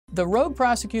The rogue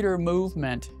prosecutor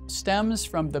movement stems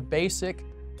from the basic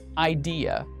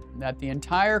idea that the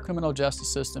entire criminal justice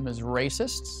system is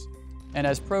racist, and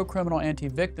as pro-criminal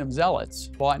anti-victim zealots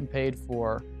bought and paid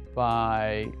for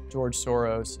by George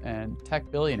Soros and tech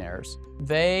billionaires,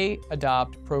 they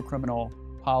adopt pro-criminal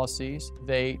policies.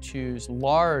 They choose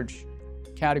large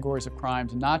categories of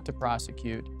crimes not to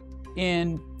prosecute.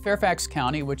 In Fairfax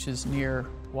County, which is near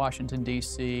Washington,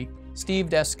 D.C., Steve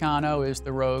Descano is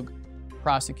the rogue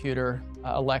prosecutor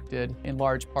elected in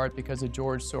large part because of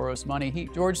George Soros' money.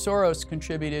 George Soros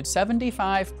contributed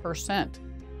 75%,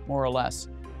 more or less,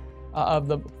 of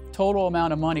the total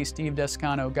amount of money Steve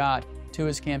Descano got to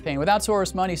his campaign. Without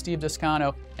Soros' money, Steve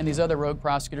Descano and these other rogue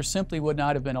prosecutors simply would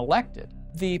not have been elected.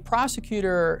 The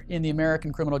prosecutor in the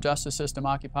American criminal justice system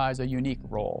occupies a unique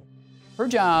role. Her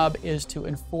job is to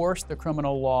enforce the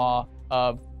criminal law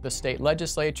of the state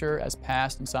legislature as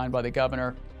passed and signed by the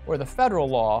governor, or the federal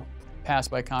law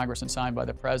passed by Congress and signed by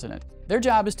the president. Their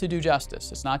job is to do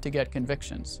justice. It's not to get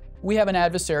convictions. We have an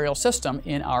adversarial system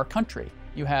in our country.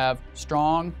 You have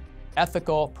strong,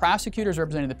 ethical prosecutors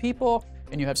representing the people,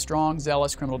 and you have strong,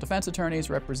 zealous criminal defense attorneys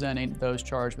representing those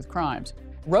charged with crimes.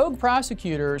 Rogue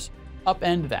prosecutors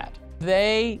upend that.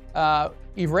 They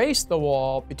erase the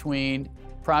wall between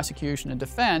prosecution and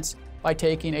defense by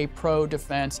taking a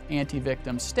pro-defense,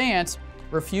 anti-victim stance,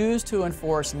 refuse to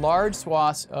enforce large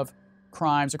swaths of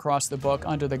crimes across the book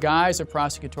under the guise of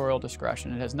prosecutorial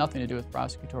discretion. It has nothing to do with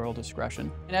prosecutorial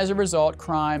discretion. And as a result,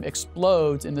 crime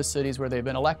explodes in the cities where they've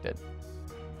been elected.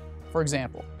 For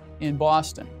example, in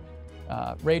Boston,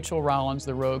 Rachel Rollins,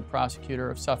 the rogue prosecutor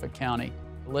of Suffolk County,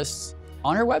 lists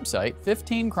on her website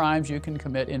 15 crimes you can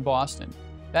commit in Boston.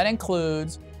 That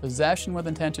includes possession with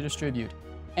intent to distribute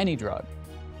any drug,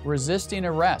 resisting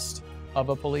arrest of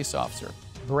a police officer,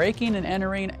 breaking and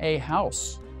entering a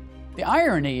house. The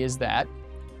irony is that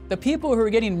the people who are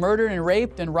getting murdered and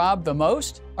raped and robbed the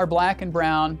most are black and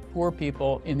brown poor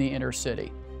people in the inner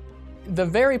city. The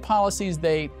very policies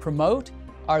they promote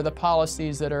are the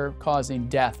policies that are causing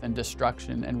death and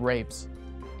destruction and rapes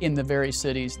in the very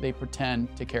cities they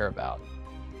pretend to care about.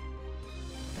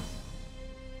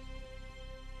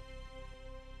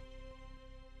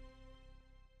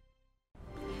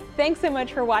 Thanks so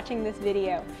much for watching this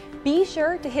video. Be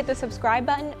sure to hit the subscribe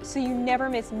button so you never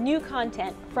miss new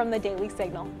content from the Daily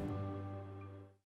Signal.